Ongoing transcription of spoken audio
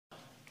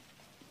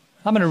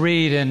I'm going to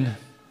read in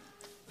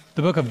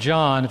the book of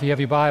John. If you have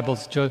your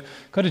Bibles, go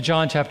to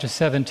John chapter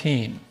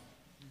 17.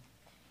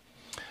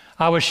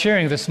 I was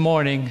sharing this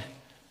morning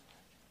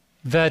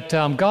that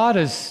God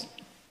is,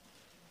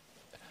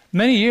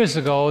 many years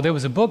ago, there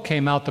was a book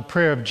came out, The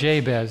Prayer of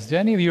Jabez. Do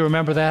any of you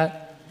remember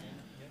that?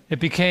 It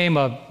became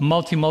a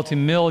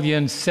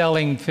multi-million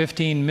selling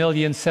 15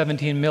 million,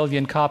 17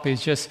 million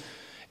copies.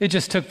 It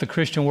just took the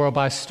Christian world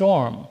by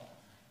storm.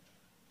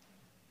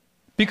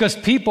 Because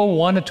people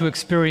wanted to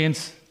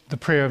experience the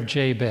prayer of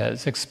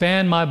Jabez,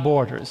 expand my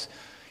borders.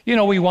 You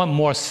know, we want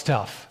more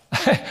stuff.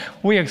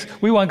 we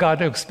want God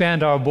to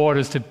expand our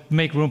borders to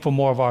make room for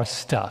more of our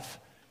stuff.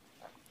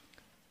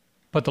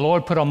 But the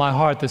Lord put on my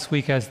heart this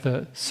week as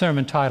the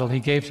sermon title He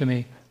gave to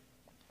me,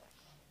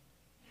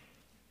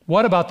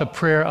 what about the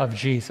prayer of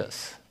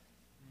Jesus?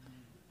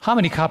 How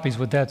many copies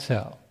would that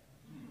sell?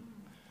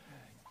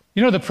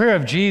 You know, the prayer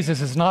of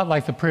Jesus is not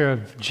like the prayer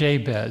of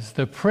Jabez.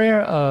 The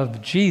prayer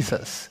of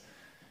Jesus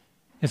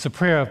is a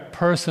prayer of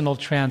personal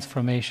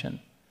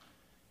transformation.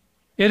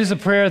 It is a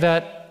prayer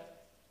that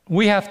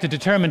we have to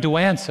determine to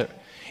answer.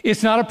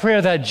 It's not a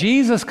prayer that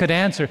Jesus could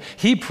answer.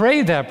 He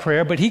prayed that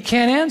prayer, but He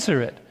can't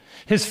answer it.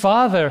 His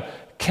Father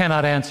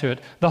cannot answer it.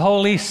 The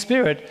Holy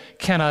Spirit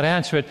cannot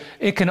answer it.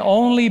 It can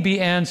only be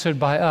answered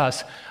by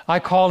us. I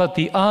call it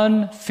the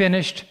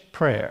unfinished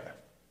prayer.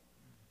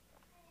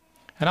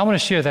 And I want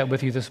to share that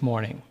with you this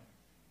morning.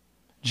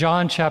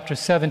 John chapter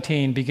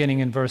 17, beginning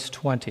in verse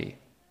 20.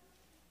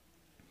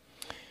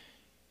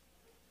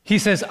 He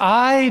says,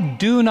 I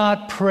do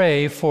not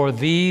pray for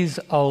these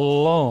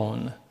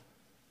alone,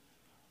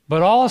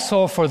 but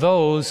also for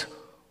those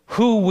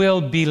who will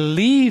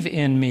believe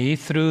in me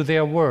through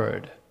their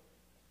word.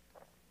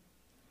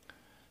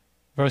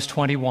 Verse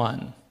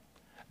 21,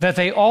 that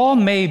they all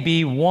may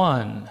be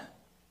one,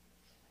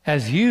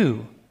 as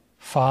you,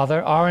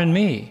 Father, are in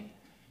me,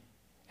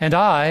 and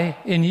I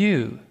in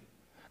you,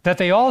 that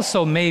they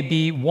also may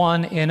be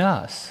one in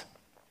us.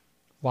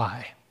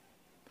 Why?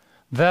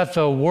 That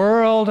the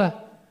world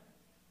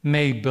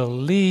may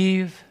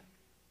believe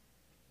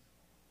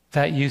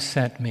that you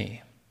sent me.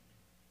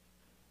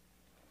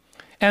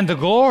 And the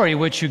glory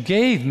which you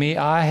gave me,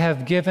 I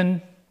have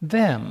given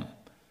them,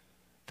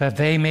 that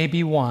they may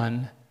be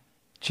one,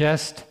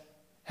 just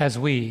as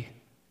we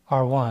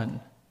are one.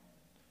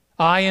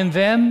 I in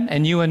them,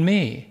 and you in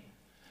me,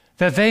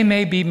 that they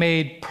may be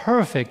made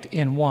perfect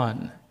in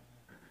one,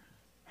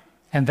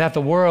 and that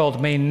the world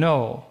may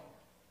know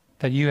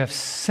that you have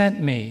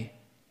sent me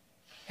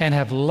and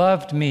have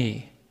loved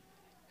me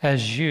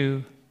as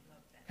you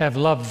have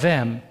loved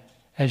them,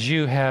 as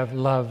you have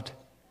loved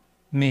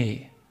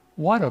me.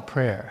 What a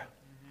prayer.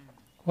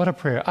 What a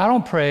prayer. I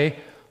don't pray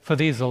for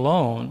these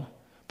alone,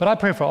 but I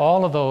pray for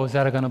all of those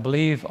that are going to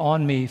believe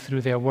on me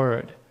through their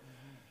word.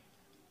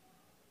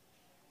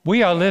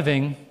 We are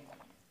living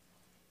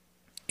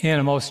in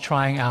a most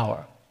trying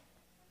hour.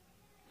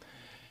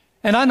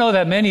 And I know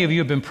that many of you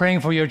have been praying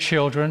for your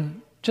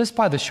children. Just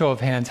by the show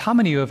of hands, how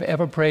many of you have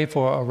ever prayed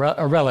for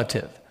a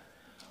relative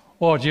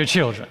or your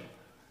children?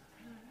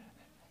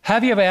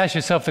 Have you ever asked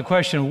yourself the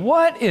question,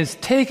 what is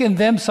taking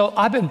them so?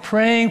 I've been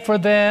praying for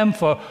them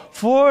for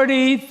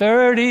 40,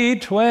 30,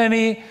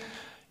 20.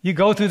 You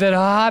go through that,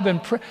 I've been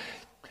praying.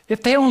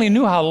 If they only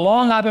knew how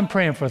long I've been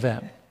praying for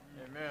them.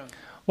 Amen.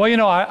 Well, you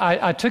know,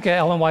 I took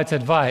Ellen White's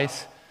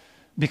advice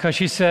because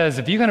she says,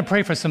 if you're going to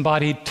pray for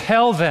somebody,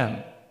 tell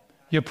them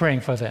you're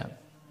praying for them.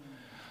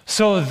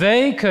 So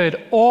they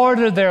could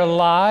order their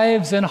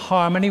lives in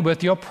harmony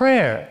with your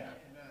prayer.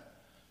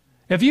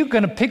 If you're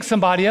going to pick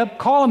somebody up,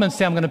 call them and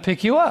say, I'm going to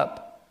pick you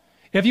up.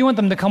 If you want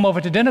them to come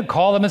over to dinner,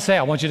 call them and say,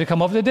 I want you to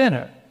come over to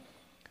dinner.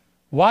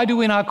 Why do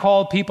we not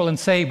call people and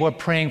say we're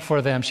praying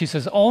for them? She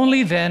says,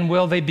 only then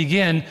will they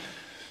begin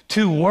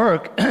to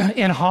work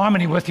in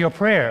harmony with your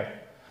prayer.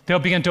 They'll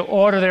begin to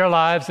order their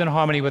lives in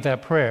harmony with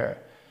that prayer.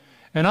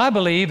 And I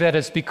believe that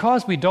it's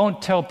because we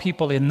don't tell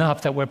people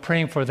enough that we're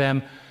praying for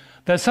them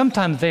that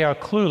sometimes they are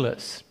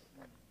clueless.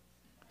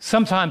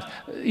 Sometimes,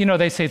 you know,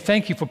 they say,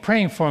 thank you for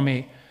praying for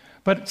me.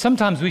 But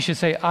sometimes we should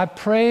say, I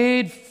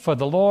prayed for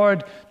the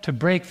Lord to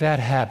break that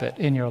habit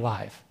in your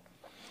life.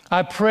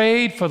 I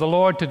prayed for the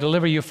Lord to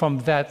deliver you from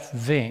that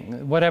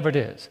thing, whatever it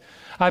is.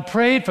 I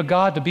prayed for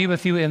God to be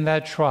with you in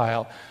that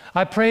trial.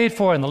 I prayed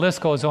for, and the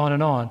list goes on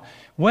and on.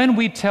 When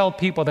we tell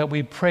people that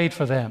we prayed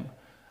for them,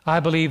 I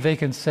believe they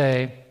can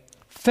say,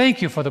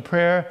 thank you for the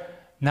prayer.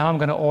 Now I'm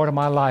going to order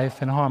my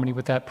life in harmony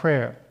with that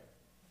prayer.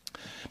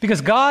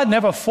 Because God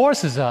never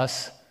forces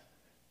us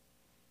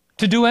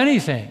to do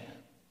anything.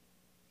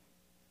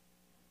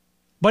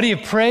 But He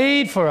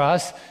prayed for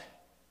us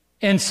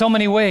in so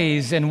many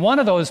ways. And one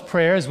of those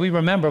prayers, we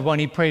remember when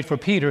He prayed for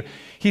Peter,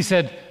 He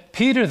said,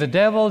 Peter, the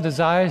devil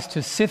desires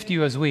to sift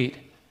you as wheat.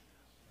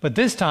 But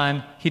this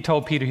time, He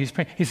told Peter,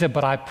 He said,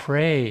 but I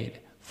prayed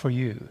for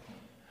you,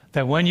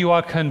 that when you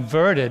are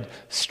converted,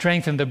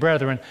 strengthen the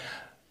brethren.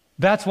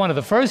 That's one of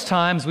the first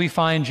times we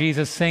find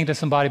Jesus saying to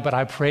somebody, but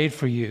I prayed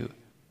for you,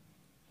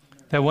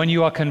 that when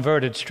you are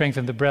converted,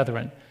 strengthen the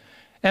brethren.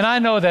 And I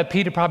know that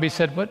Peter probably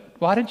said,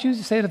 why didn't you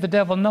say to the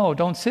devil, no,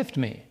 don't sift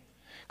me?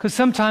 Because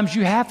sometimes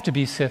you have to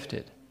be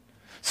sifted.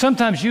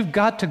 Sometimes you've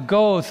got to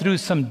go through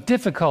some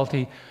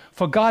difficulty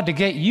for God to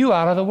get you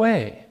out of the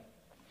way.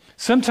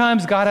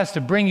 Sometimes God has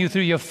to bring you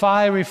through your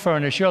fiery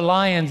furnace, your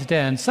lion's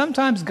den.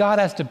 Sometimes God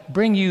has to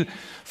bring you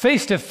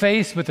face to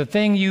face with the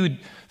thing you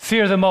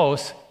fear the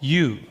most,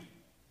 you.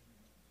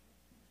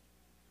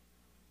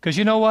 Because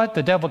you know what?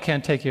 The devil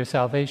can't take your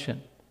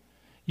salvation.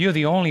 You're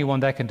the only one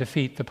that can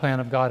defeat the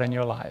plan of God in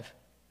your life.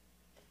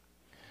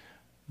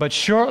 But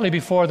shortly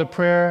before the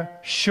prayer,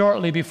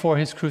 shortly before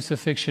his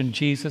crucifixion,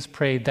 Jesus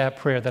prayed that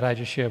prayer that I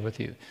just shared with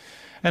you.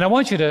 And I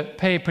want you to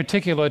pay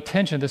particular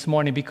attention this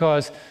morning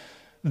because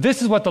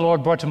this is what the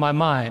Lord brought to my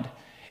mind.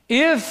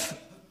 Let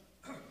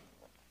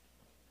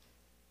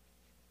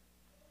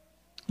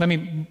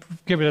me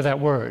get rid of that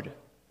word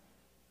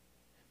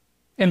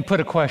and put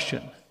a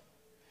question.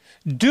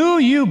 Do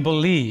you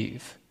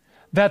believe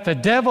that the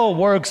devil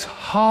works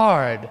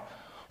hard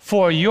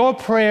for your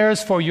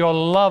prayers for your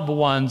loved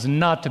ones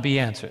not to be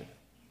answered?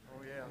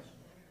 Oh, yes.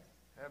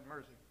 Have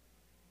mercy.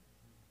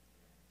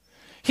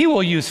 He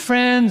will use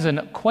friends and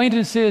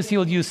acquaintances. He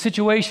will use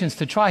situations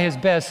to try his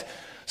best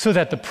so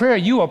that the prayer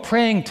you are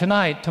praying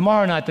tonight,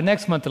 tomorrow night, the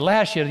next month, the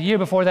last year, the year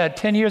before that,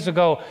 10 years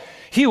ago,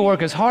 he will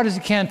work as hard as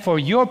he can for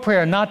your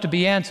prayer not to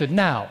be answered.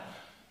 Now,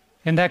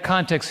 in that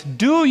context,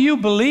 do you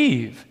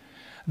believe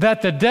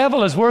that the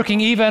devil is working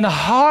even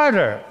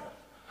harder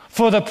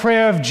for the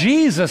prayer of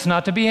Jesus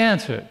not to be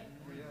answered?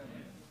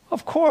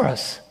 Of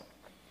course.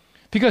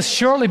 Because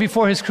shortly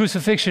before his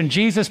crucifixion,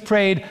 Jesus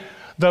prayed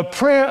the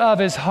prayer of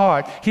his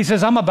heart. He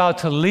says, I'm about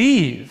to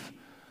leave.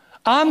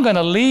 I'm going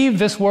to leave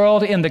this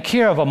world in the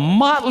care of a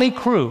motley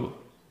crew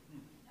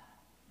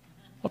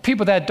of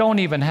people that don't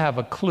even have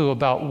a clue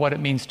about what it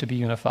means to be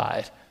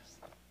unified.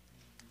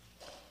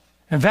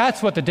 And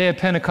that's what the day of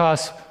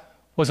Pentecost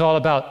was all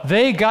about.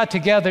 They got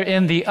together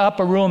in the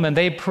upper room and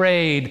they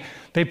prayed.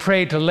 They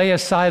prayed to lay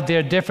aside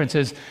their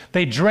differences.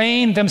 They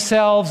drained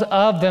themselves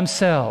of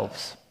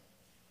themselves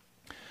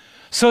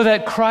so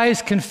that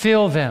Christ can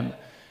fill them.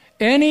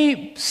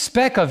 Any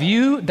speck of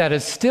you that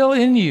is still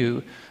in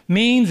you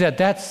means that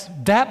that's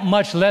that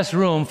much less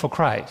room for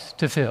Christ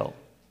to fill.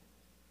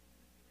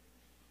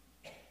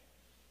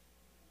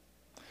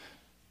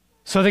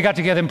 So they got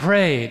together and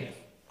prayed.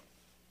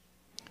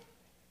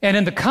 And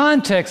in the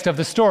context of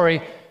the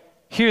story,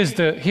 here's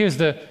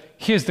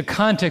the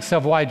context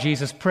of why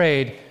Jesus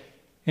prayed.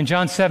 In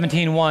John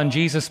 17:1,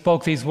 Jesus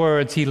spoke these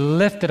words. He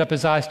lifted up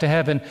his eyes to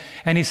heaven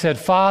and he said,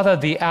 Father,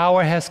 the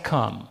hour has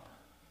come.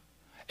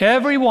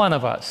 Every one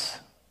of us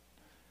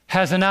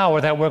has an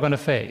hour that we're going to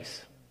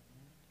face.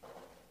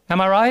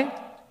 Am I right?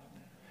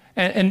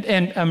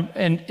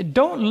 And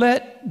don't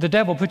let the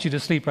devil put you to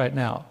sleep right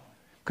now,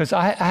 because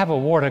I have a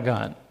water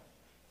gun.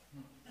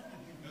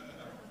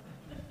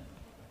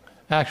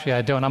 Actually,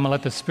 I don't. I'm going to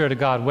let the Spirit of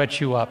God wet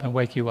you up and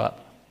wake you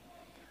up.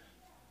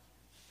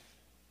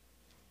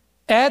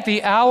 At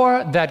the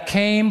hour that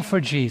came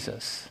for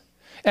Jesus,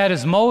 at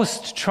his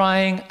most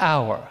trying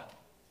hour,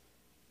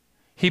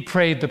 he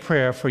prayed the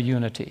prayer for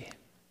unity.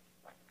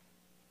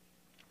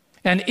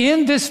 And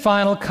in this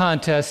final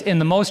contest, in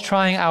the most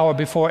trying hour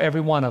before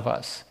every one of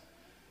us,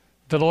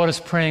 the Lord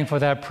is praying for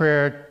that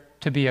prayer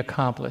to be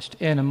accomplished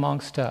in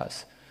amongst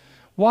us.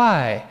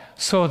 Why?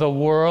 So the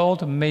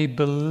world may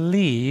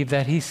believe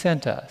that he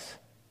sent us.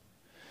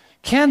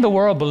 Can the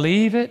world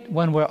believe it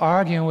when we're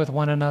arguing with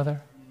one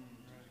another?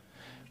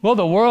 Will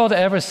the world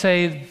ever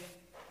say,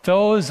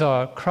 those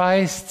are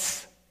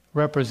Christ's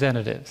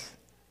representatives?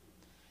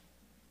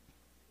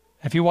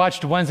 If you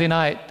watched Thursday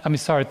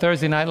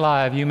Night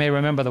Live, you may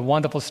remember the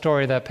wonderful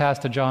story that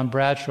Pastor John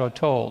Bradshaw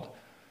told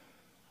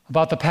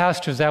about the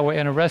pastors that were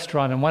in a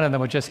restaurant and one of them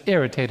was just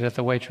irritated at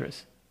the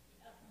waitress.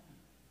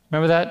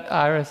 Remember that,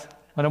 Iris?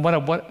 What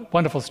a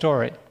wonderful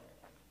story.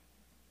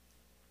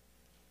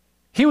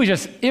 He was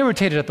just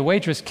irritated at the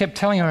waitress, kept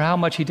telling her how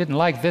much he didn't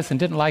like this and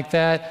didn't like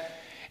that.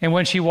 And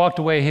when she walked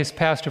away, his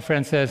pastor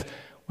friend says,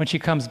 when she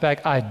comes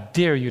back, I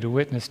dare you to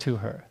witness to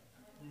her.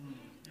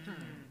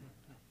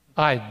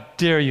 I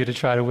dare you to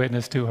try to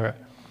witness to her.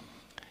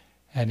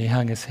 And he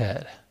hung his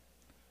head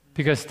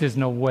because there's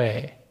no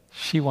way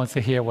she wants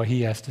to hear what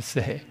he has to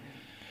say.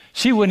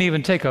 She wouldn't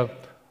even take a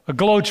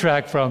glow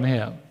track from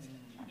him.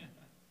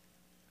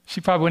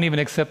 She probably wouldn't even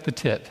accept the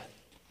tip.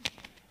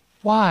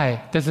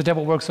 Why does the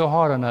devil work so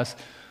hard on us?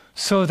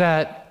 So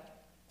that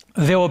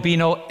there will be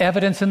no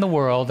evidence in the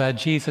world that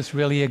Jesus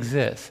really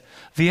exists.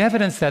 The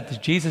evidence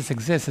that Jesus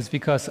exists is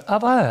because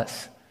of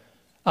us.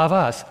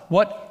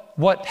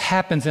 What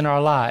happens in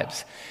our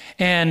lives.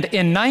 And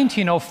in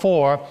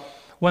 1904,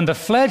 when the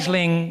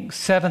fledgling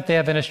Seventh-day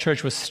Adventist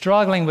Church was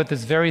struggling with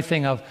this very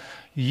thing of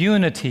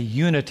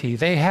unity,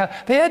 they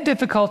had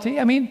difficulty.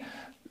 I mean,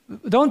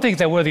 don't think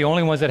that we're the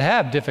only ones that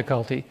have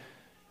difficulty.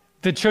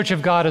 The Church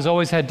of God has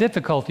always had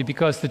difficulty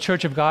because the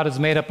Church of God is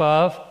made up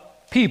of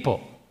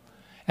people.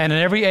 And in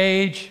every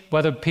age,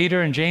 whether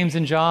Peter and James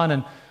and John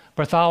and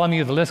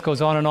Bartholomew, the list goes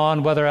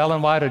on, whether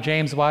Ellen White or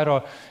James White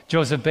or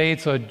Joseph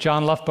Bates or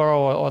John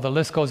Loughborough or the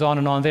list goes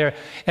on there.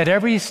 At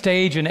every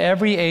stage and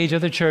every age of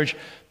the church,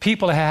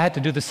 people had to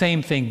do the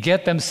same thing,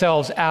 get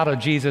themselves out of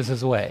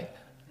Jesus' way.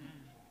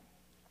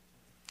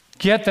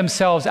 Get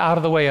themselves out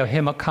of the way of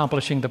him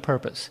accomplishing the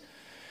purpose.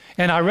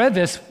 And I read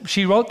this,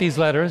 she wrote these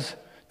letters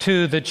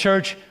to the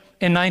church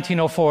in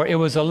 1904. It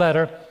was a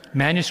letter,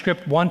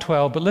 manuscript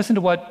 112, but listen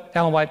to what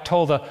Ellen White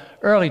told the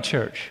early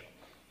church.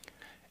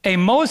 A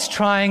most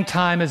trying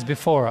time is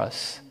before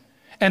us,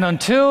 and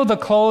until the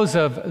close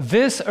of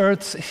this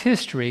earth's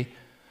history,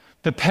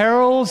 the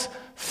perils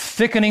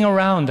thickening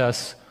around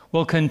us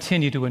will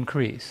continue to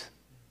increase.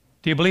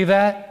 Do you believe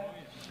that?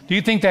 Do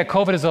you think that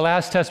COVID is the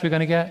last test we're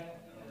going to get?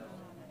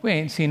 We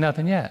ain't seen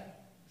nothing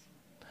yet.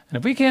 And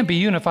if we can't be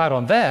unified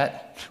on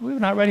that, we're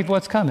not ready for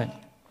what's coming.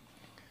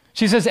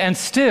 She says, and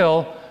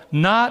still,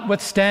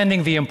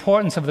 notwithstanding the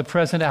importance of the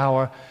present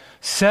hour,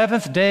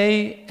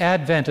 Seventh-day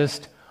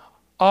Adventists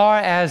are,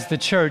 as the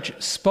church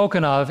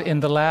spoken of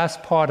in the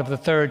last part of the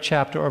 3rd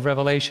chapter of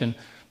Revelation,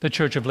 the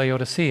church of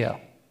Laodicea.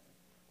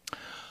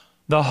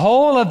 The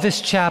whole of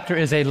this chapter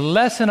is a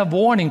lesson of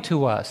warning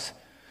to us,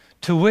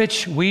 to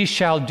which we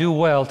shall do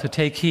well to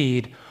take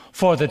heed,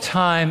 for the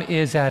time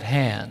is at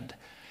hand.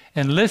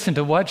 And listen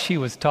to what she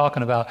was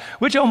talking about,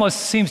 which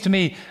almost seems to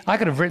me, I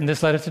could have written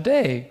this letter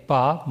today,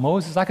 Bob,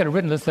 Moses, I could have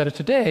written this letter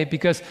today,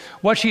 because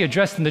what she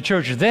addressed in the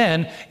church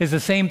then is the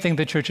same thing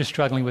the church is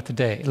struggling with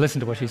today. Listen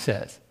to what she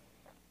says.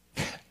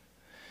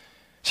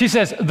 She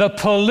says, the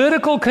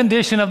political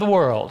condition of the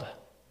world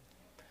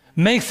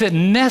makes it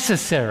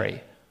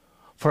necessary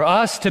for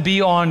us to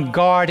be on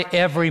guard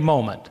every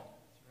moment.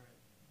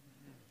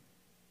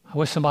 I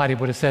wish somebody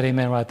would have said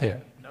amen right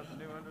there. Nothing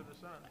new under the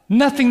sun.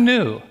 Nothing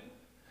new.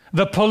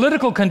 The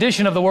political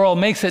condition of the world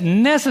makes it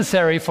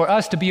necessary for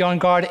us to be on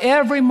guard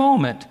every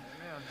moment,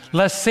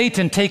 lest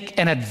Satan take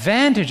an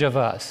advantage of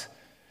us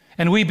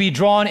and we be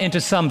drawn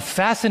into some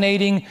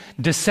fascinating,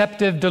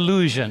 deceptive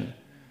delusion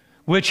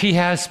which he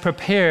has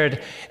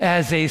prepared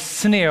as a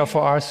snare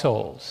for our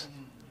souls.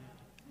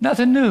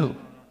 Nothing new.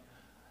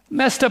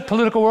 Messed up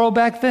political world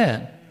back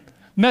then.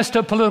 Messed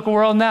up political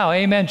world now.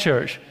 Amen,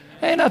 church.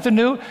 Ain't nothing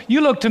new.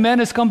 You look to men,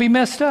 it's going to be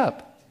messed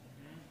up.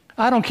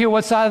 I don't care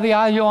what side of the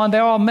aisle you're on,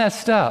 they're all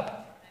messed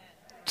up.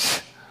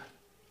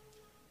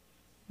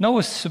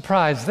 No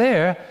surprise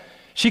there.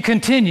 She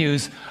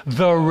continues,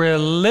 the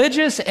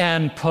religious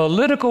and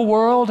political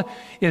world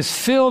is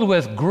filled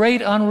with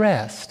great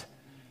unrest.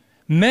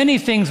 Many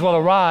things will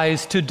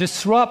arise to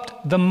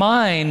disrupt the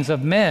minds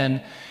of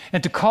men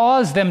and to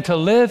cause them to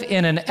live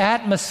in an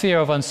atmosphere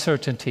of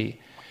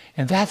uncertainty.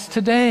 And that's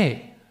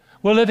today.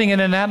 We're living in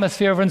an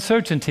atmosphere of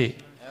uncertainty.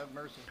 Have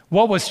mercy.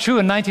 What was true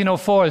in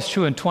 1904 is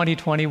true in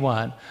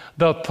 2021.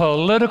 The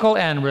political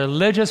and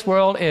religious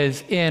world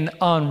is in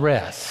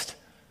unrest.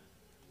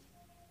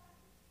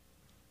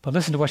 But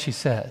listen to what she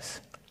says.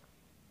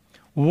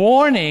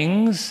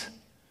 Warnings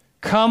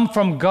come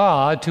from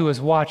God to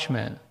his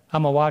watchmen.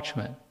 I'm a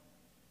watchman.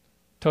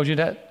 Told you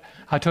that?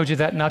 I told you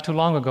that not too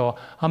long ago.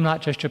 I'm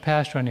not just your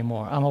pastor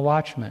anymore. I'm a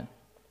watchman.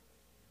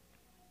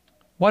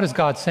 What is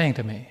God saying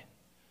to me?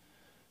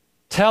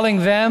 Telling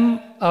them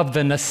of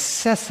the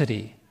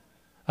necessity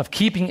of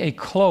keeping a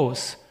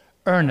close,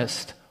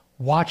 earnest,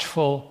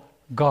 watchful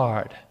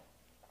guard.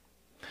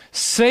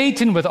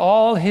 Satan, with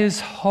all his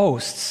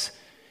hosts,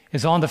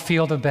 is on the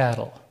field of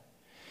battle.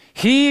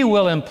 He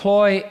will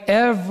employ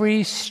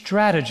every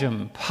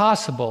stratagem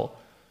possible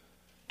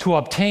to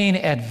obtain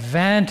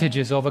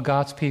advantages over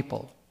God's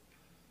people.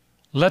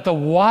 Let the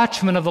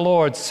watchmen of the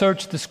Lord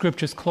search the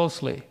scriptures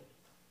closely.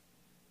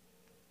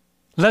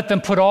 Let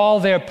them put all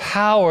their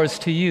powers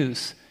to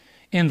use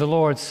in the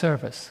Lord's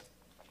service.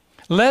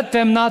 Let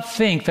them not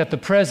think that the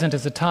present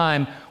is a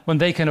time when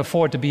they can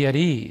afford to be at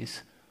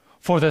ease,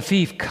 for the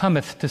thief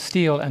cometh to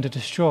steal and to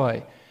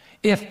destroy,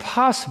 if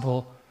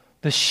possible,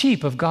 the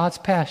sheep of God's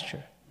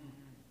pasture.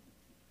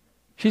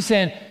 She's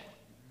saying,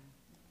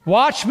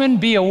 watchmen,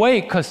 be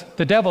awake, because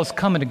the devil's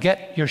coming to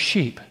get your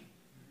sheep.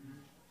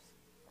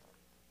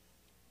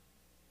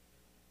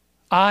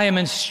 I am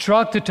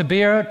instructed to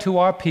bear to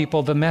our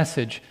people the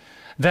message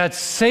that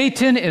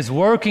Satan is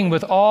working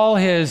with all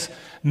his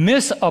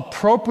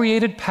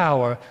misappropriated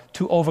power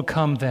to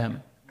overcome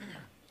them.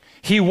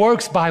 He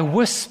works by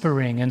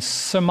whispering and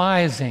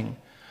surmising,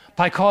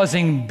 by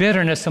causing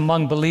bitterness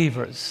among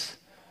believers,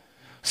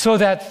 so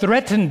that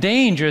threatened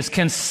dangers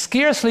can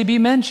scarcely be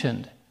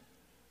mentioned.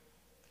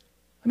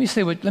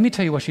 Let me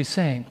tell you what she's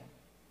saying.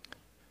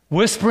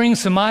 Whispering,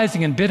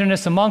 surmising, and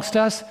bitterness amongst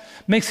us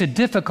makes it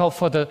difficult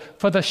for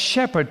the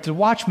shepherd, the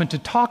watchman, to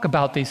talk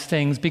about these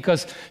things,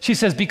 because she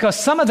says, because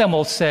some of them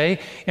will say,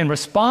 in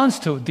response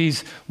to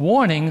these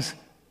warnings,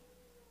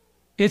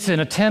 it's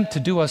an attempt to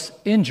do us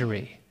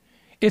injury.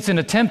 It's an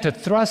attempt to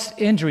thrust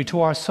injury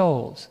to our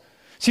souls.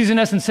 She's in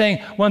essence saying,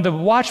 when the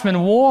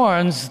watchman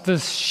warns the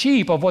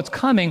sheep of what's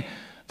coming,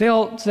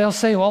 they'll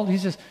say, well,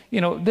 he's just,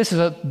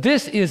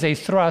 this is a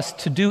thrust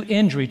to do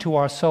injury to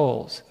our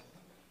souls.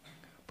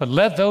 But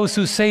let those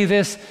who say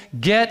this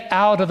get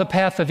out of the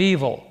path of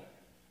evil.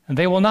 And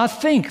they will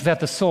not think that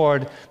the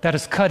sword that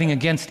is cutting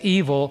against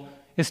evil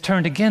is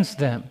turned against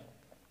them.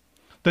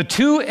 The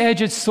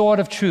two-edged sword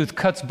of truth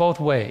cuts both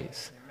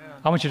ways. Amen.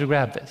 I want you to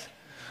grab this.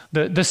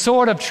 The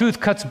sword of truth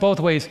cuts both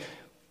ways.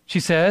 She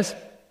says,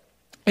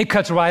 it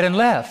cuts right and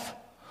left.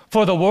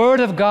 For the word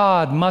of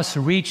God must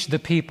reach the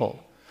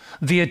people.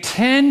 The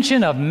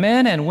attention of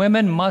men and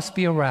women must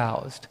be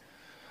aroused.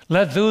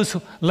 Let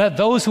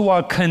those who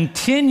are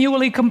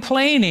continually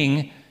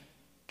complaining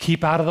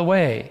keep out of the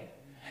way.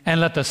 And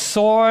let the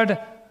sword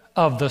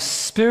of the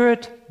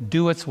Spirit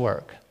do its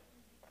work.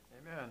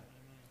 Amen.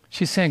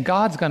 She's saying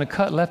God's going to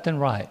cut left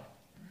and right.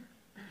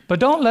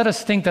 But don't let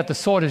us think that the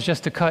sword is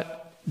just to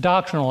cut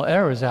doctrinal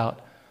errors out.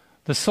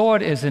 The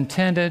sword is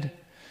intended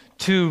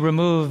to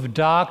remove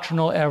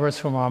doctrinal errors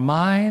from our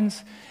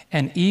minds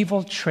and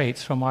evil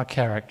traits from our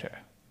character.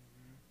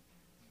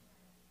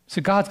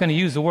 So God's going to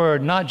use the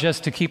word not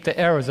just to keep the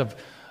errors of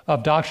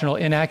doctrinal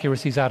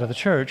inaccuracies out of the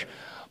church,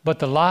 but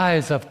the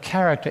lies of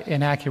character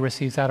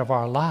inaccuracies out of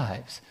our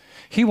lives.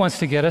 He wants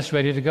to get us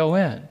ready to go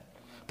in.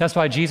 That's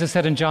why Jesus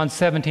said in John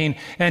 17,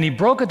 and he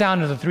broke it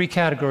down into 3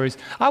 categories.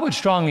 I would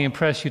strongly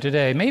impress you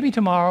today, maybe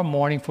tomorrow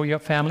morning for your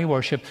family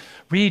worship,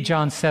 read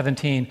John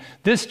 17.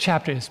 This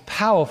chapter is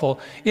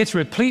powerful. It's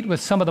replete with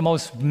some of the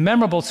most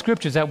memorable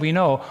scriptures that we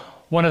know.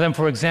 One of them,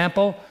 for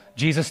example,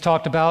 Jesus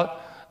talked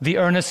about the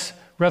earnest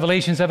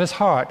revelations of his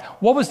heart.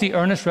 What was the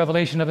earnest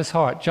revelation of his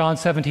heart? John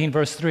 17,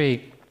 verse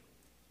 3.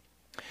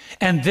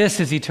 And this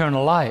is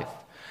eternal life,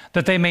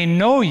 that they may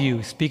know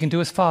you, speaking to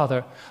his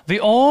Father, the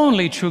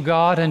only true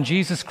God and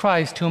Jesus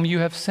Christ whom you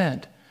have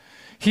sent.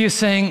 He is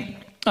saying,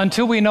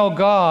 until we know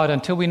God,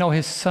 until we know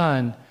his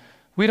Son,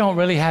 we don't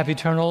really have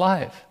eternal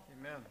life.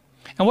 Amen.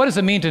 And what does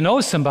it mean to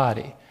know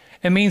somebody?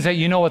 It means that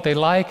you know what they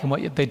like and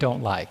what they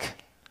don't like.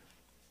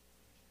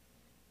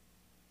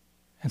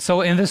 And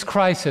so in this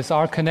crisis,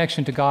 our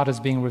connection to God is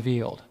being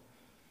revealed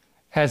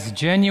as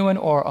genuine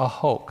or a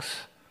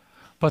hoax.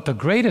 But the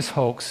greatest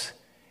hoax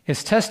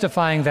is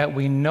testifying that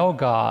we know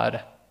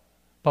God,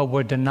 but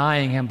we're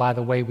denying him by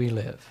the way we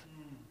live.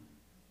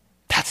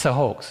 That's a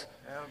hoax.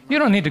 You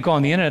don't need to go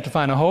on the internet to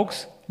find a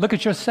hoax. Look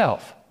at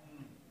yourself.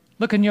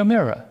 Look in your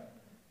mirror.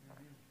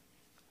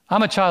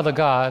 I'm a child of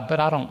God, but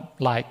I don't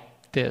like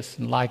this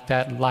and like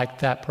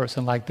that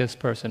person, like this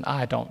person.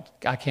 I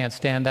can't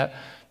stand that.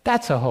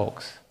 That's a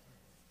hoax.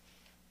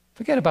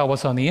 Forget about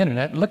what's on the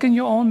internet. Look in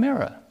your own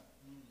mirror.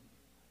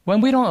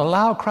 When we don't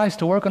allow Christ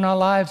to work in our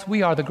lives,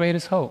 we are the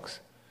greatest hoax.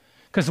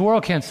 Because the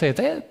world can't say,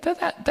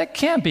 that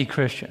can't be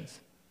Christians.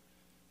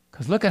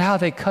 Because look at how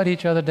they cut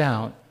each other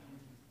down,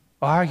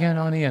 arguing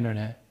on the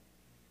internet.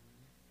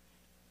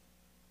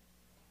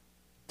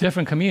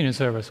 Different communion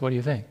service, what do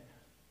you think?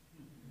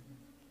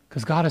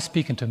 Because God is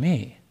speaking to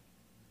me.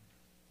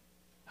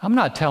 I'm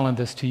not telling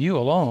this to you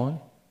alone.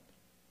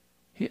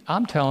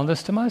 I'm telling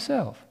this to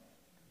myself.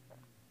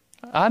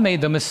 I made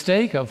the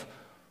mistake of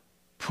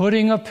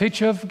putting a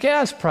picture of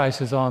gas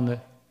prices on the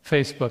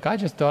Facebook. I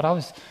just thought I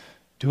was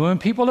doing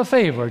people a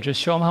favor, just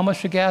show them how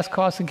much the gas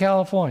costs in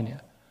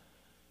California.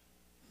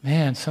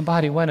 Man,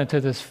 somebody went into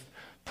this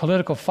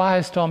political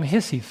firestorm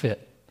hissy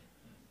fit,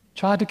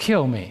 tried to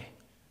kill me.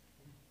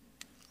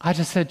 I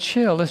just said,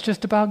 chill, it's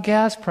just about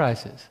gas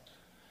prices.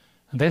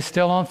 And they're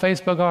still on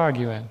Facebook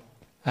arguing,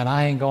 and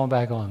I ain't going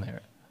back on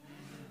there.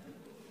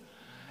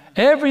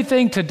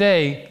 Everything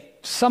today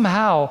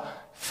somehow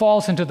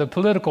falls into the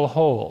political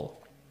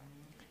hole.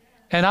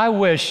 And I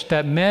wish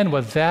that men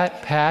were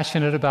that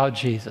passionate about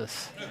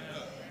Jesus.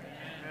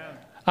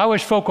 I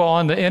wish folk were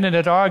on the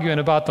internet arguing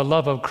about the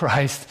love of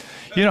Christ.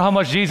 You know how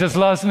much Jesus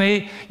loves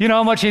me? You know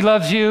how much he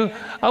loves you?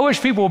 I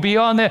wish people would be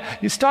on there.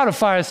 You start a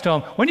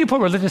firestorm. When you put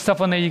religious stuff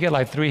on there, you get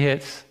like 3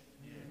 hits.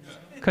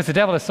 Because the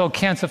devil has so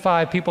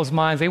calcified people's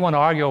minds, they want to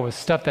argue over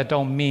stuff that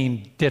don't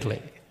mean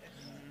diddly.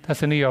 That's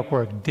the New York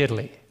word,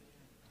 diddly.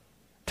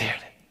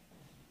 Diddly.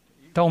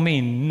 Don't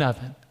mean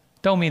nothing.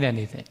 Don't mean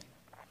anything.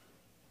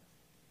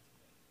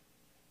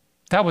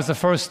 That was the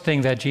first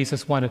thing that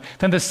Jesus wanted.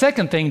 Then the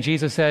second thing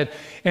Jesus said,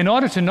 in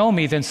order to know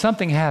me, then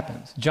something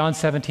happens. John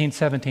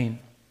 17:17.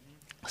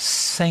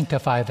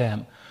 Sanctify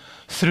them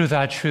through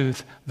thy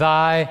truth.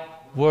 Thy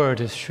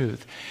word is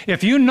truth.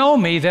 If you know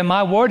me, then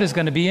my word is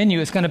going to be in you.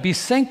 It's going to be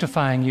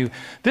sanctifying you.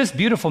 This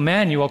beautiful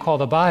manual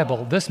called the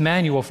Bible, this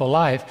manual for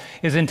life,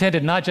 is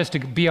intended not just to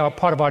be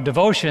part of our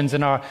devotions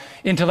and our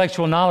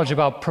intellectual knowledge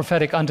about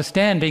prophetic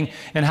understanding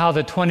and how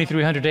the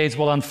 2,300 days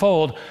will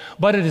unfold,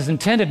 but it is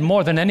intended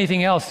more than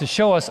anything else to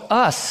show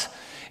us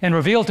and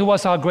reveal to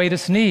us our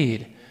greatest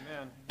need.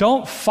 Amen.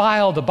 Don't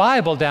file the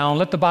Bible down.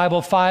 Let the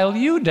Bible file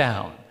you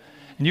down.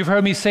 And you've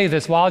heard me say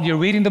this, while you're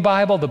reading the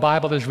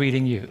Bible is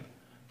reading you.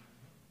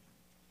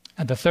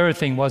 And the third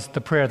thing was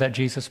the prayer that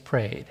Jesus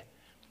prayed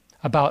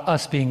about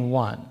us being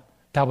one.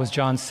 That was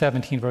John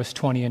 17, verse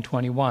 20 and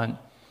 21.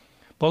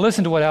 But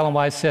listen to what Ellen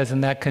White says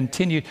in that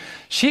continued.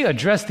 She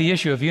addressed the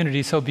issue of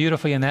unity so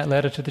beautifully in that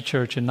letter to the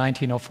church in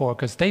 1904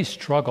 because they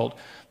struggled.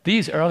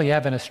 These early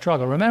Adventists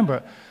struggled.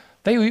 Remember,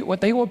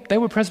 they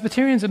were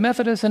Presbyterians and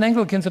Methodists and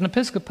Anglicans and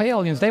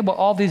Episcopalians. They were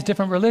all these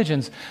different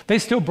religions. They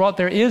still brought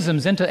their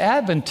isms into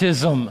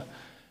Adventism.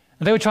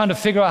 And they were trying to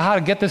figure out how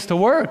to get this to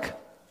work.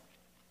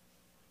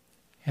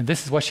 And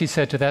this is what she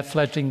said to that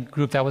fledgling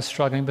group that was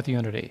struggling with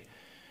unity.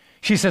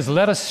 She says,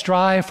 let us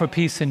strive for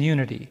peace and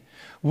unity.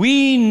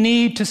 We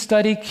need to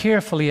study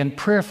carefully and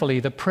prayerfully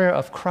the prayer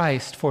of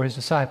Christ for his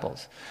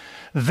disciples.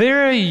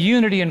 Their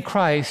unity in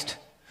Christ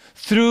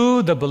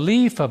through the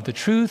belief of the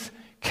truth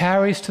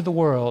carries to the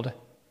world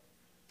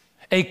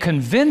a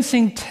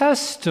convincing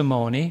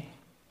testimony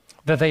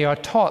that they are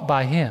taught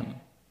by him.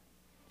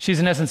 She's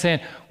in essence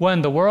saying,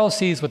 when the world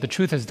sees what the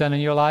truth has done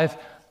in your life,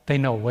 they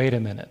know, wait a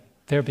minute,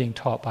 they're being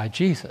taught by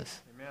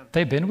Jesus. Amen.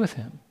 They've been with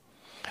him.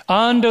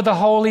 Under the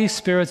Holy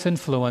Spirit's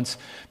influence,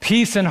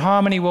 peace and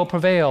harmony will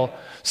prevail.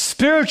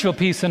 Spiritual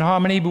peace and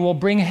harmony will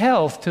bring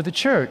health to the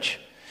church,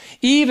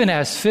 even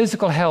as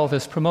physical health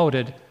is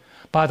promoted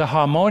by the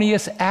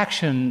harmonious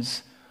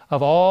actions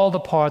of all the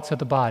parts of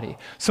the body.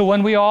 So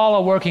when we all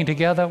are working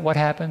together, what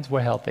happens? We're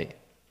healthy.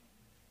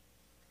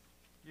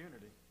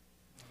 Unity.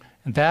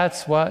 And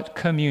that's what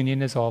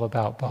communion is all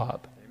about,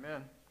 Bob.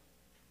 Amen.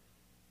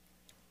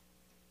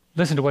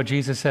 Listen to what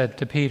Jesus said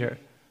to Peter.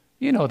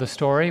 You know the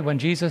story when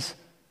Jesus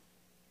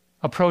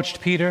approached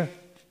Peter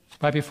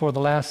right before the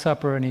Last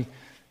Supper and he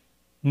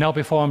knelt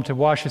before him to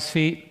wash his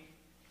feet.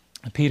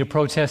 And Peter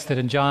protested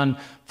in John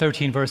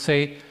 13, verse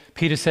 8.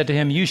 Peter said to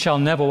him, you shall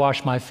never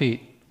wash my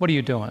feet. What are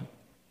you doing?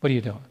 What are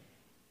you doing?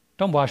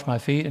 Don't wash my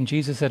feet. And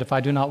Jesus said, if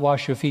I do not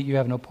wash your feet, you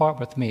have no part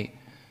with me.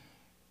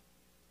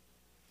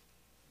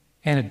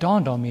 And it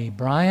dawned on me,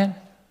 Brian,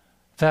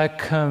 that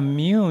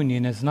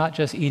communion is not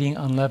just eating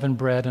unleavened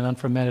bread and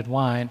unfermented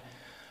wine,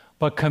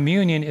 but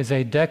communion is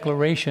a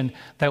declaration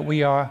that we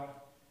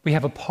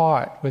have a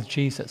part with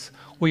Jesus.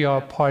 We are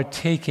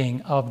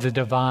partaking of the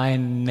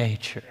divine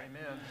nature.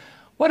 Amen.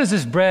 What does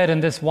this bread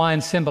and this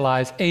wine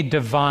symbolize? A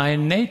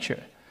divine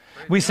nature.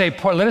 We say,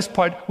 let us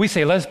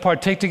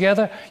partake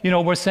together. You know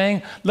what we're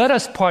saying? Let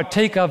us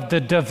partake of the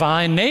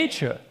divine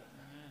nature.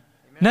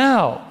 Amen.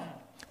 Now,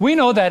 we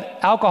know that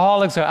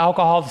alcoholics are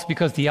alcoholics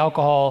because the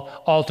alcohol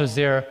alters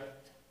their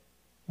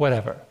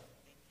whatever,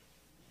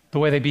 the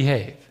way they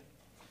behave.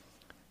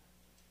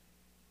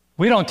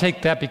 We don't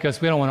take that because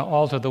we don't want to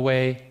alter the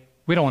way,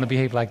 we don't want to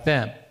behave like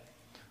them.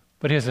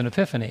 But here's an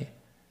epiphany.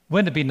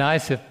 Wouldn't it be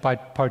nice if by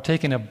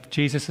partaking of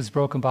Jesus'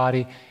 broken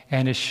body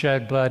and his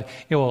shed blood,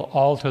 it will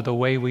alter the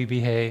way we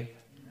behave?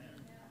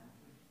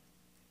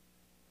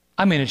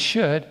 I mean, it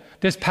should.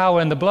 There's power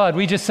in the blood.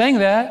 We just sang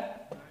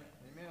that.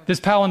 Amen.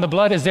 There's power in the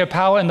blood. Is there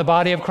power in the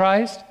body of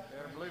Christ?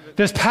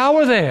 There's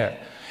power there.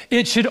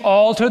 It should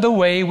alter the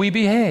way we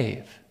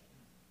behave.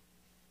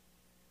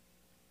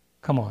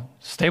 Come on,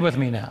 stay with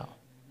me now.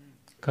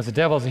 Because the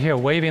devil's here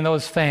waving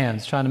those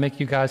fans, trying to make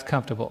you guys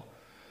comfortable.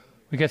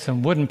 We get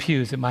some wooden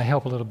pews, it might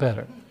help a little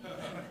better.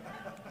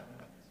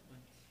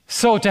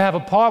 So to have a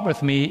part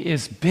with me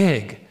is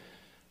big.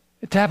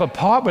 To have a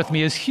part with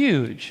me is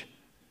huge.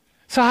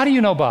 So how do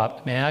you know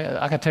Bob? Man,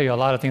 I can tell you a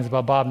lot of things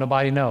about Bob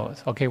nobody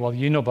knows. Okay, well,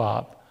 you know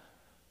Bob.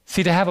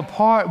 See, to have a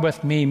part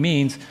with me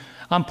means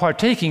I'm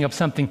partaking of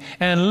something.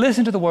 And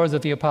listen to the words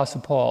of the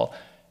Apostle Paul.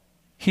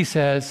 He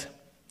says,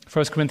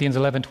 1 Corinthians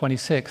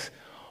 11:26,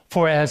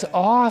 for as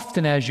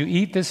often as you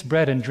eat this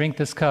bread and drink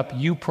this cup,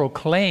 you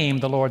proclaim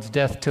the Lord's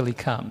death till he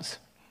comes.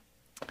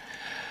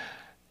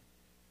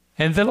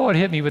 And the Lord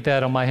hit me with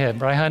that on my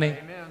head, right, honey?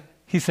 Amen.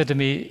 He said to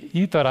me,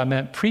 you thought I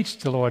meant preach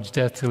the Lord's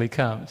death till he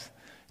comes.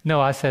 No,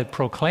 I said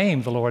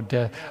proclaim the Lord's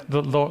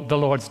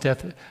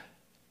death.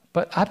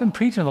 But I've been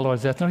preaching the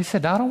Lord's death. No, he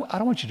said, I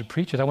don't want you to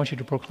preach it. I want you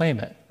to proclaim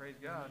it. Praise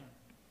God.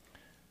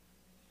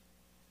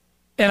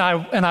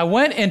 And I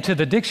went into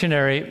the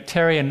dictionary,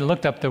 Terry, and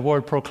looked up the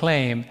word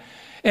proclaim.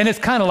 And it's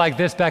kind of like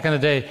this back in the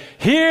day.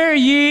 Hear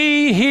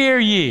ye, hear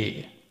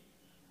ye.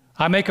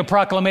 I make a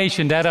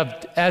proclamation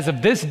that as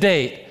of this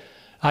date,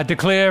 I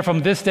declare from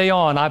this day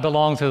on, I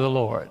belong to the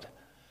Lord.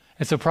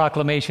 It's a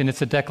proclamation.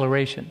 It's a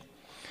declaration.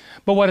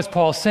 But what is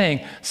Paul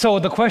saying? So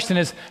the question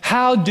is,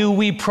 how do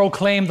we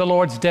proclaim the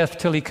Lord's death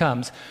till he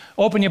comes?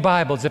 Open your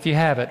Bibles if you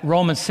have it.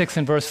 Romans 6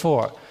 and verse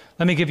 4.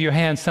 Let me give your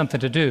hands something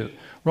to do.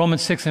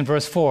 Romans 6 and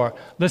verse 4.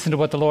 Listen to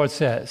what the Lord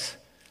says.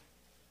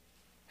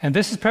 And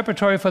this is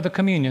preparatory for the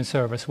communion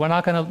service. We're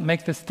not going to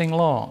make this thing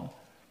long.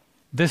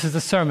 This is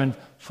the sermon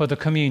for the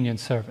communion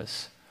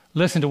service.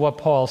 Listen to what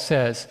Paul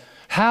says.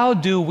 How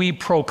do we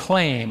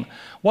proclaim?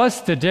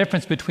 What's the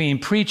difference between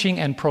preaching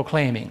and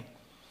proclaiming?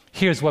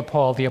 Here's what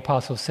Paul the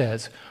Apostle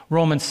says.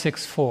 Romans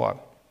 6:4.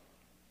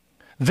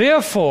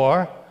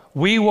 Therefore,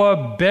 we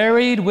were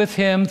buried with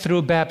him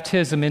through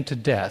baptism into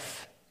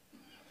death,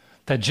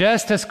 that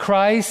just as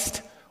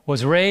Christ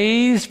was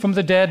raised from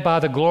the dead by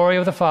the glory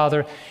of the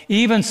Father,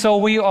 even so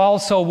we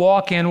also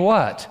walk in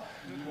what?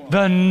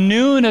 The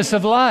newness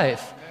of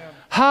life. Amen.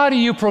 How do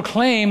you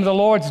proclaim the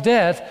Lord's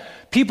death?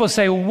 People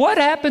say, what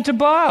happened to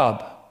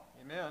Bob?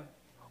 Amen.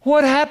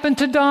 What happened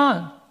to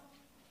Don?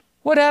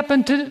 What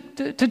happened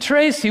to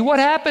Tracy? What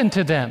happened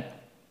to them?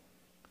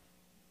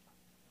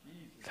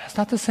 That's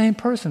not the same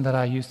person that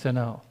I used to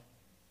know.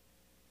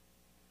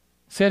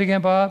 Say it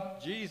again,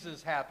 Bob.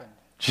 Jesus happened.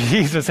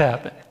 Jesus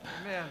happened.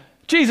 Amen.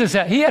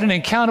 He had an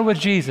encounter with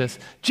Jesus.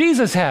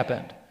 Jesus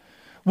happened.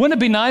 Wouldn't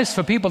it be nice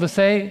for people to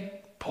say,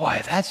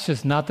 boy, that's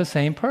just not the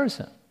same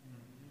person?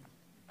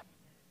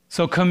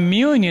 So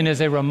communion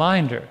is a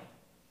reminder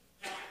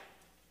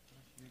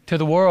to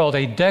the world,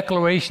 a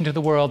declaration to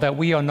the world that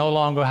we are no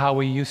longer how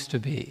we used to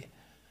be.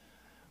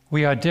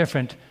 We are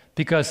different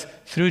because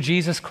through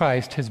Jesus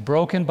Christ, his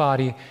broken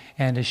body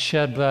and his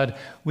shed blood,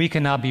 we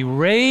can now be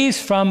raised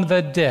from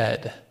the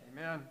dead.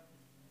 Amen.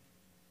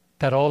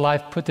 That old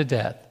life put to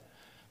death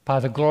by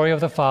the glory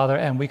of the Father,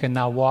 and we can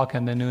now walk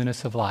in the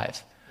newness of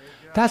life.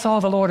 That's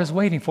all the Lord is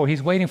waiting for.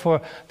 He's waiting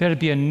for there to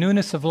be a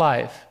newness of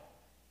life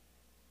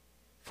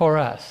for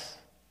us.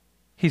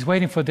 He's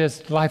waiting for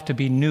this life to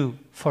be new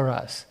for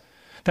us.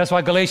 That's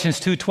why Galatians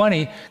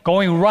 2:20,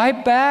 going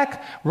right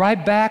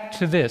back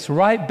to this,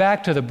 right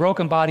back to the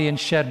broken body and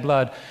shed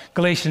blood.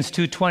 Galatians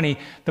 2:20,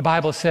 the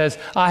Bible says,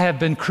 I have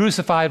been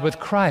crucified with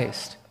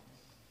Christ.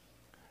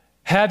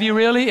 Have you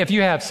really? If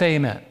you have, say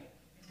amen.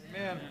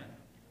 Amen.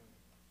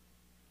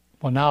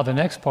 Well, now the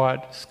next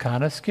part is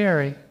kind of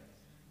scary.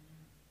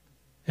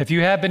 If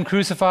you have been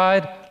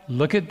crucified,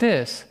 look at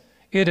this.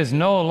 It is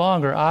no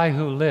longer I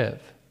who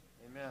live,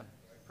 Amen.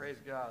 Praise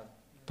God.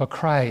 but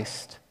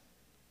Christ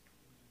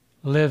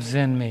lives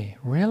in me.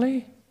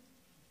 Really?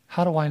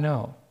 How do I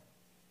know?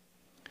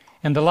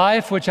 In the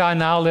life which I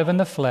now live in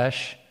the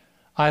flesh,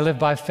 I live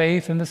by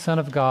faith in the Son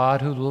of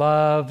God who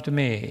loved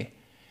me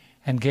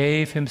and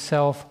gave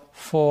himself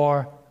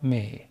for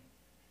me.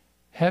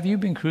 Have you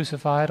been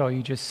crucified, or are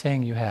you just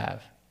saying you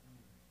have?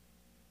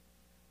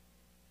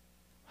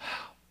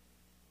 Wow.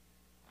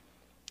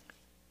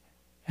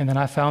 And then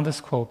I found this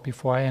quote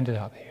before I ended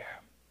up here.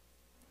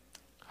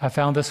 I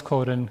found this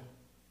quote in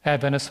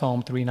Adventist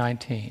Home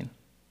 319.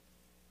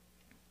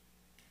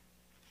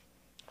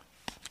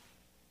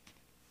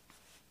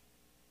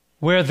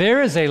 Where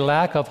there is a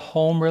lack of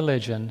home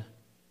religion,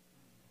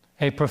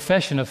 a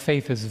profession of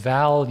faith is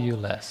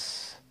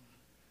valueless.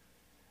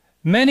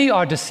 Many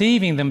are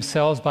deceiving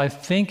themselves by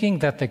thinking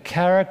that the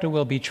character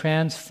will be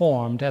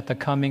transformed at the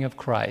coming of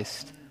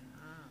Christ.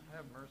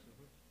 Have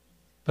mercy.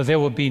 But there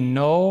will be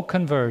no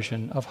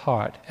conversion of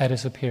heart at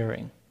his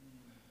appearing.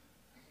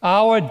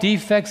 Our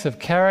defects of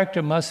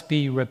character must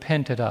be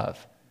repented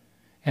of,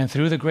 and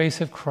through the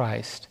grace of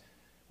Christ,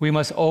 we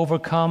must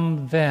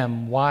overcome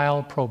them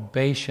while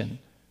probation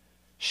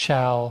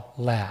shall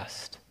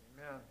last.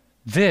 Amen.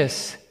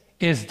 This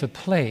is the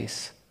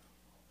place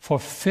for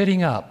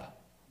fitting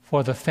up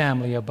for the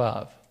family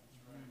above.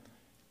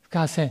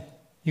 God's saying,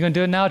 you're going to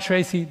do it now,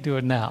 Tracy? Do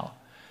it now.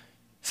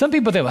 Some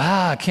people think,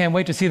 I can't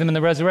wait to see them in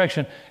the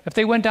resurrection. If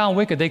they went down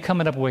wicked, they're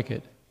coming up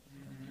wicked.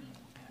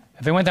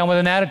 If they went down with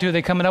an attitude,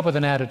 they're coming up with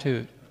an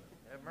attitude.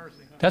 Have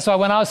mercy. That's why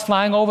when I was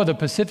flying over the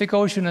Pacific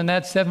Ocean in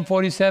that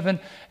 747,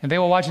 and they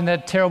were watching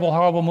that terrible,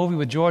 horrible movie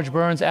with George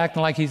Burns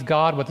acting like he's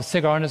God with a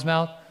cigar in his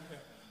mouth,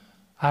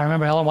 I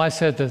remember Helen White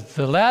said,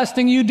 the last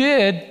thing you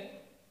did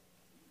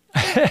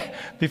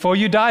before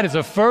you died is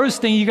the first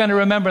thing you're going to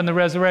remember in the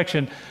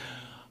resurrection.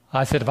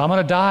 I said, if I'm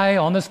going to die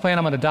on this plane,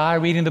 I'm going to die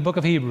reading the book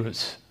of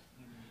Hebrews.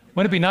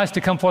 Wouldn't it be nice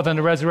to come forth in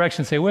the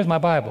resurrection and say, where's my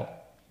Bible?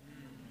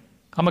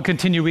 I'm going to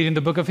continue reading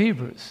the book of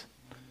Hebrews.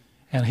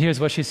 And here's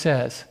what she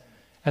says.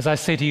 As I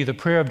say to you, the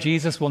prayer of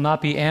Jesus will not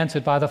be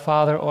answered by the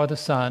Father or the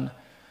Son,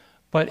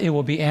 but it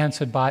will be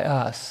answered by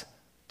us.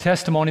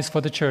 Testimonies for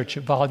the Church,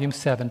 Volume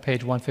 7,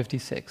 page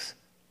 156.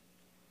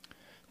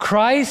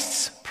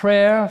 Christ's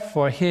prayer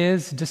for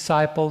his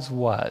disciples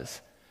was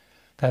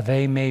that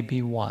they may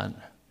be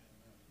one.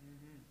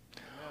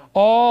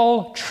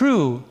 All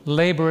true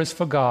laborers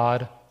for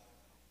God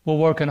will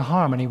work in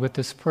harmony with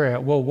this prayer,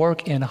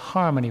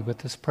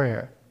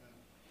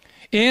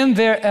 In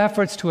their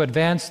efforts to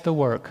advance the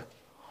work,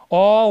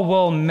 all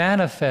will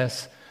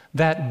manifest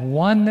that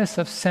oneness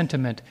of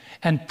sentiment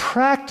and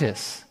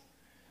practice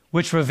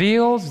which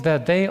reveals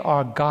that they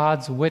are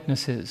God's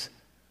witnesses,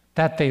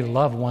 that they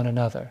love one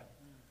another.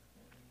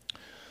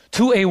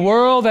 To a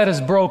world that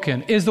is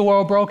broken, is the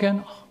world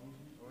broken?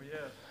 Oh,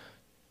 yes.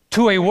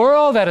 To a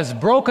world that is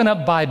broken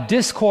up by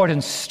discord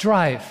and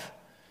strife,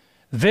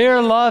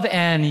 their love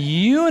and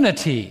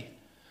unity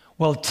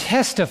will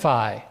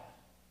testify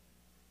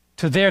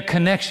to their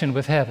connection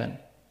with heaven.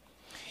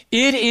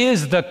 It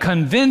is the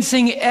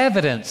convincing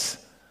evidence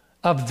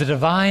of the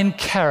divine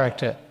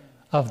character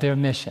of their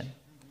mission.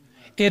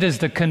 It is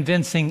the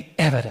convincing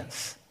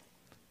evidence.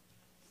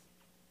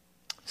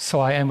 So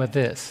I end with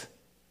this.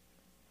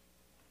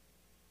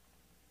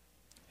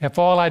 If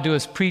all I do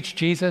is preach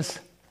Jesus,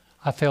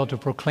 I fail to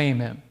proclaim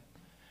him.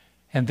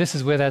 And this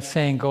is where that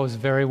saying goes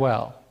very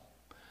well.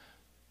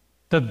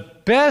 The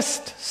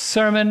best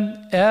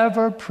sermon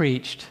ever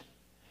preached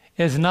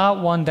is not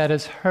one that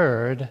is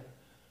heard,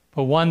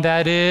 but one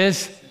that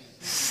is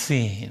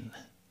seen.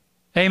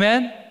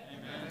 Amen? Amen.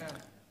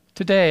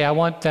 Today, I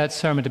want that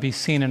sermon to be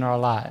seen in our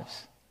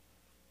lives.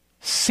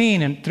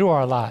 Seen through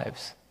our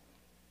lives.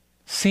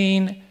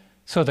 Seen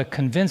so the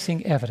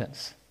convincing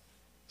evidence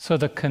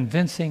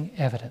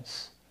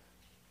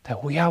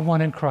that we are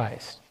one in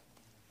Christ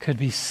could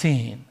be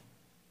seen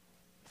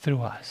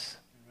through us.